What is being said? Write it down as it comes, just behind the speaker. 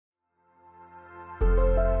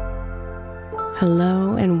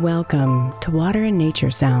Hello and welcome to Water and Nature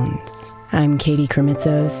Sounds. I'm Katie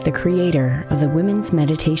Kremitzos, the creator of the Women's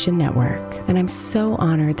Meditation Network, and I'm so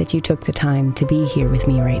honored that you took the time to be here with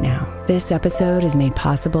me right now. This episode is made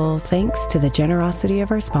possible thanks to the generosity of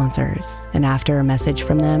our sponsors, and after a message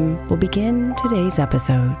from them, we'll begin today's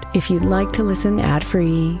episode. If you'd like to listen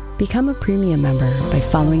ad-free, become a premium member by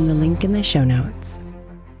following the link in the show notes.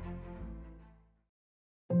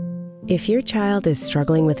 If your child is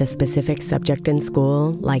struggling with a specific subject in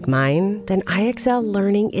school, like mine, then IXL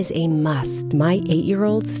learning is a must. My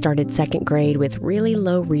 8-year-old started second grade with really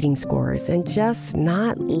low reading scores and just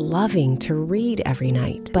not loving to read every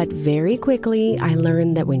night. But very quickly, I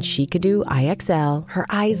learned that when she could do IXL, her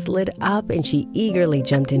eyes lit up and she eagerly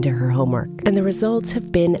jumped into her homework. And the results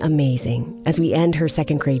have been amazing. As we end her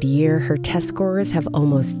second grade year, her test scores have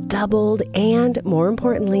almost doubled, and more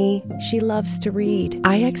importantly, she loves to read.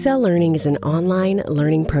 IXL Learning is an online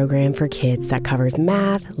learning program for kids that covers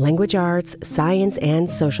math, language arts, science, and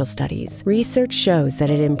social studies. Research shows that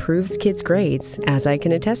it improves kids' grades, as I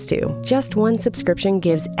can attest to. Just one subscription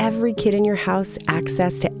gives every kid in your house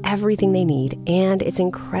access to everything they need, and it's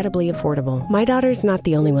incredibly affordable. My daughter's not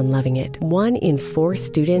the only one loving it. 1 in 4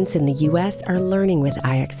 students in the U.S. are learning with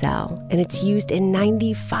IXL, and it's used in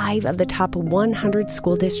 95 of the top 100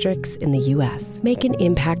 school districts in the U.S. Make an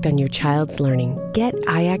impact on your child's learning. Get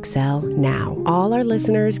IXL now. All our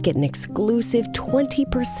listeners get an exclusive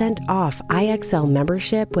 20% off IXL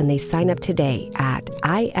membership when they sign up today at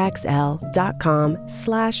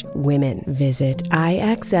IXL.com/women. Visit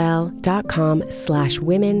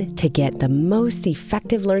IXL.com/women to get the most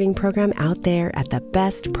effective learning program out there at the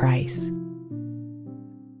best price.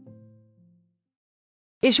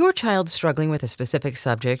 Is your child struggling with a specific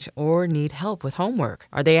subject or need help with homework?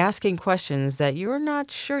 Are they asking questions that you're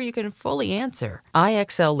not sure you can fully answer?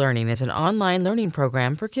 IXL Learning is an online learning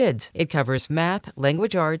program for kids. It covers math,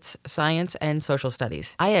 language arts, science, and social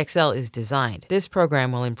studies. IXL is designed. This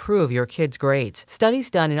program will improve your kids' grades.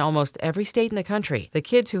 Studies done in almost every state in the country. The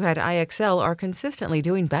kids who had IXL are consistently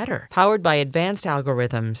doing better. Powered by advanced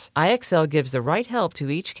algorithms, IXL gives the right help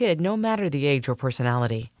to each kid no matter the age or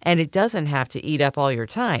personality. And it doesn't have to eat up all your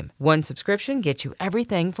time. One subscription gets you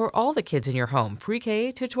everything for all the kids in your home,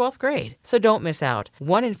 pre-K to 12th grade. So don't miss out.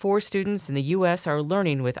 1 in 4 students in the U.S. are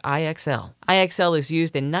learning with IXL. IXL is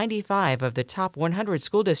used in 95 of the top 100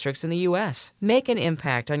 school districts in the U.S. Make an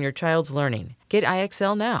impact on your child's learning. Get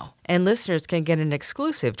IXL now. And listeners can get an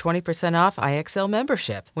exclusive 20% off IXL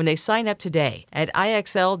membership when they sign up today at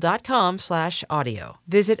IXL.com/audio.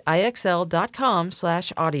 Visit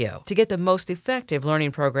IXL.com/audio to get the most effective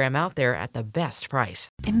learning program out there at the best price.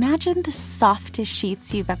 Imagine the softest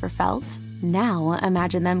sheets you've ever felt. Now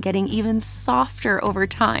imagine them getting even softer over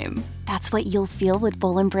time. That's what you'll feel with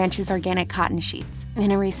Boll & Branch's organic cotton sheets. In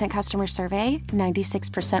a recent customer survey,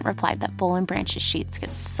 96% replied that Boll & Branch's sheets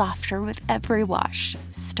get softer with every wash.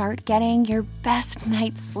 Start getting your best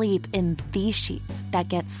night's sleep in these sheets that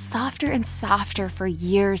get softer and softer for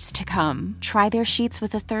years to come. Try their sheets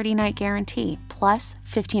with a 30-night guarantee, plus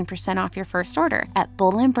 15% off your first order at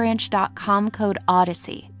bollandbranch.com code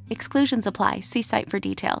Odyssey. Exclusions apply. See site for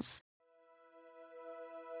details.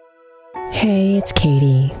 Hey, it's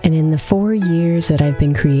Katie, and in the 4 years that I've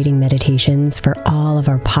been creating meditations for all of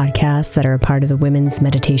our podcasts that are a part of the Women's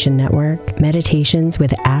Meditation Network, meditations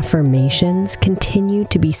with affirmations continue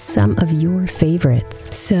to be some of your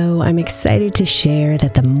favorites. So I'm excited to share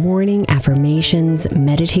that the Morning Affirmations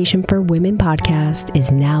Meditation for Women podcast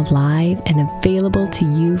is now live and available to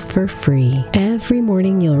you for free. Every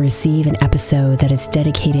morning you'll receive an episode that is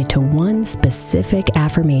dedicated to one specific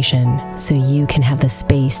affirmation, so you can have the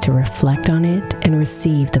space to reflect on it and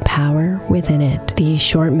receive the power within it. These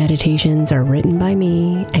short meditations are written by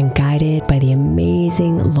me and guided by the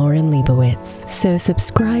amazing Lauren Leibowitz. So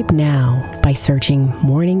subscribe now by searching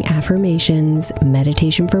Morning Affirmations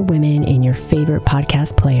Meditation for Women in your favorite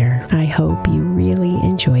podcast player. I hope you really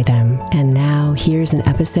enjoy them. And now here's an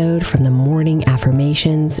episode from the Morning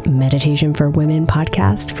Affirmations Meditation for Women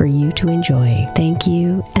podcast for you to enjoy. Thank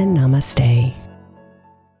you and namaste.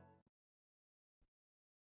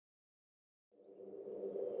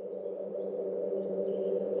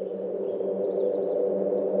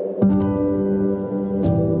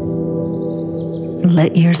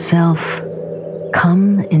 Let yourself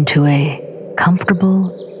come into a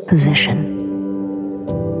comfortable position,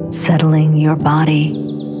 settling your body,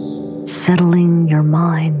 settling your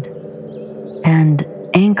mind, and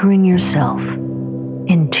anchoring yourself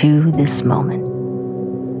into this moment.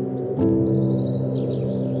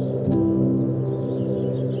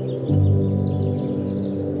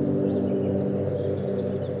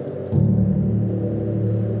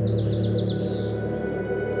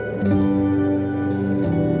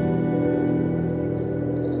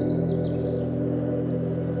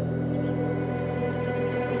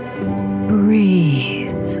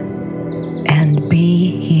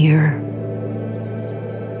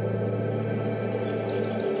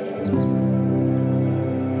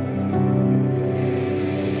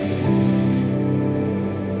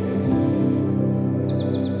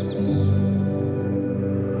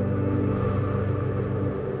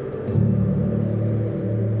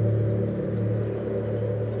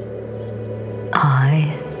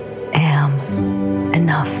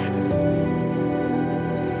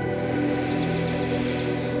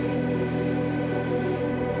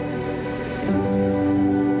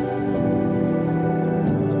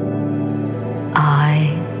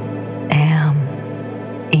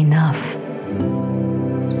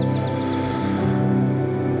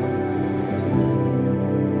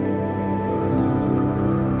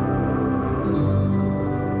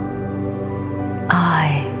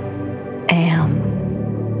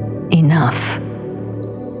 enough.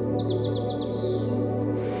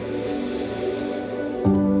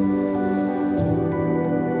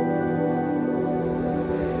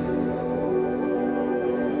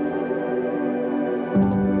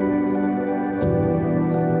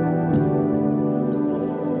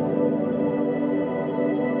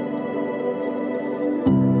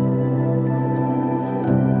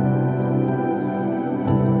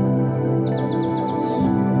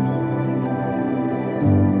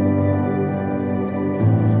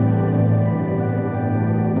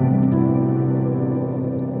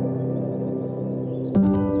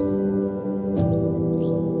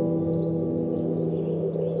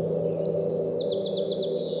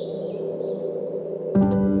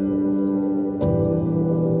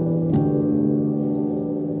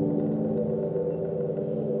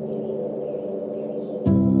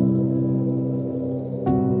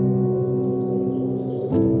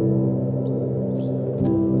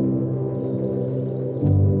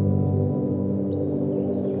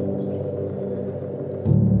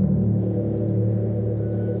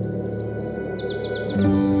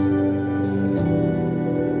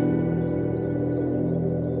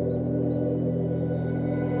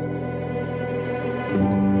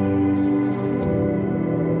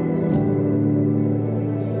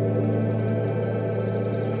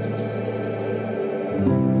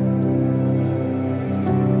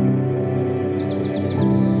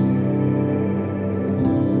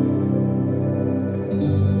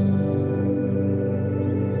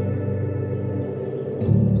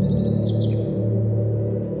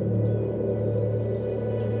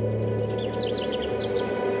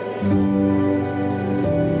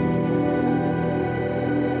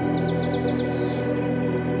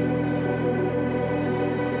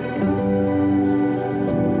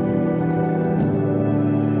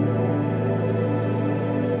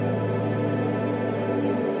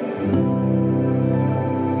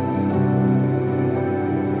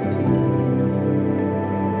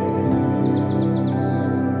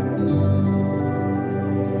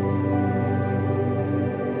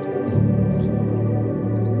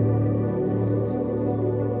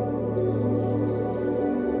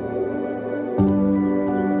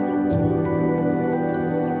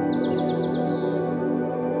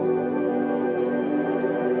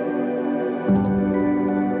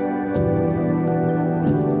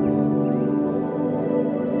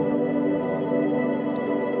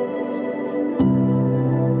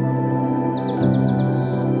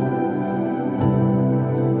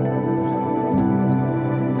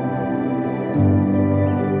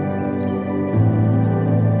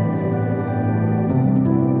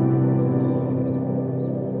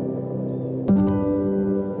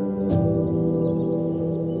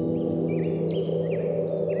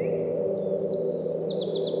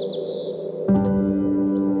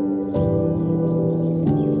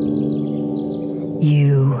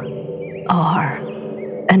 You are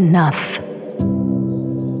enough.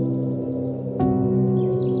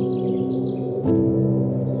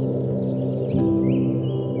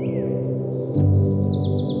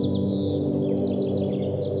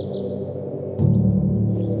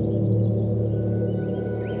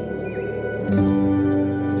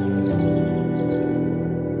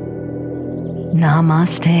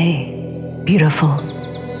 Namaste, beautiful.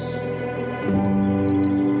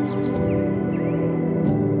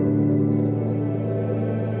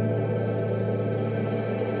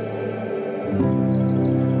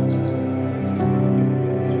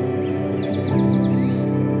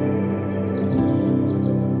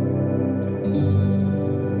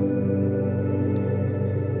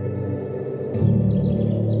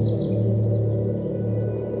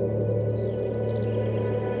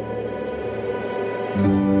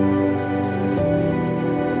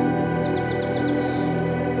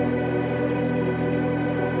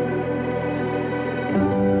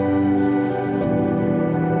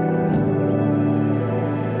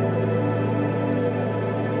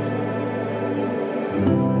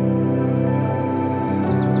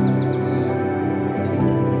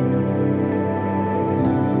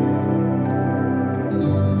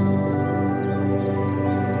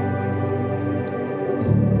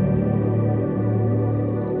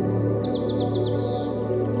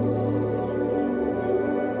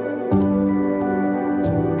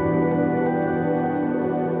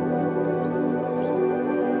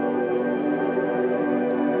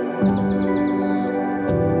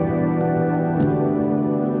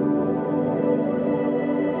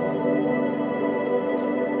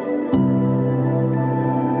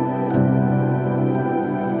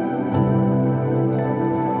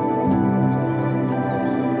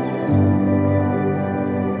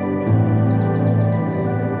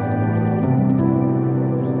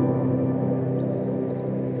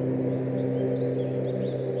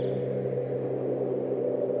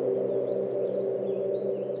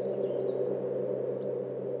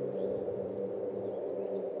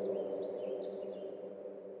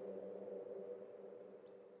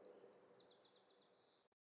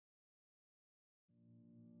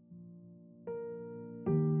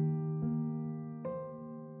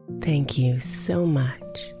 Thank you so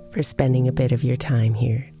much for spending a bit of your time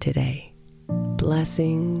here today.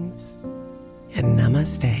 Blessings and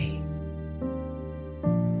namaste.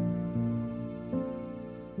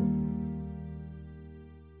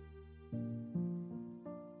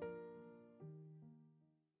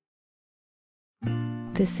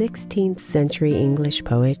 The 16th century English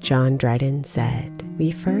poet John Dryden said,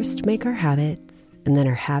 "We first make our habits, and then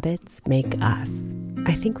our habits make us."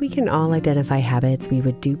 I think we can all identify habits we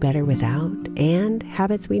would do better without, and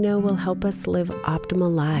habits we know will help us live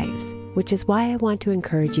optimal lives, which is why I want to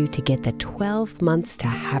encourage you to get the 12 Months to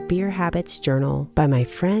Happier Habits journal by my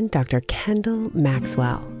friend Dr. Kendall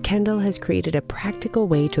Maxwell. Kendall has created a practical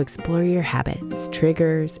way to explore your habits,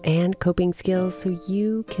 triggers, and coping skills so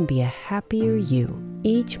you can be a happier you.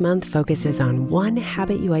 Each month focuses on one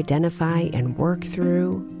habit you identify and work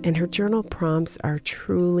through, and her journal prompts are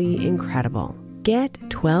truly incredible. Get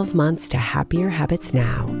 12 Months to Happier Habits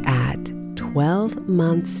now at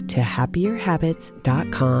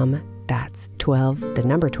 12monthstohappierhabits.com. That's 12, the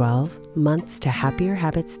number 12,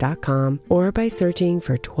 monthstohappierhabits.com, or by searching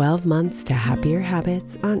for 12 Months to Happier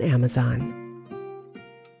Habits on Amazon.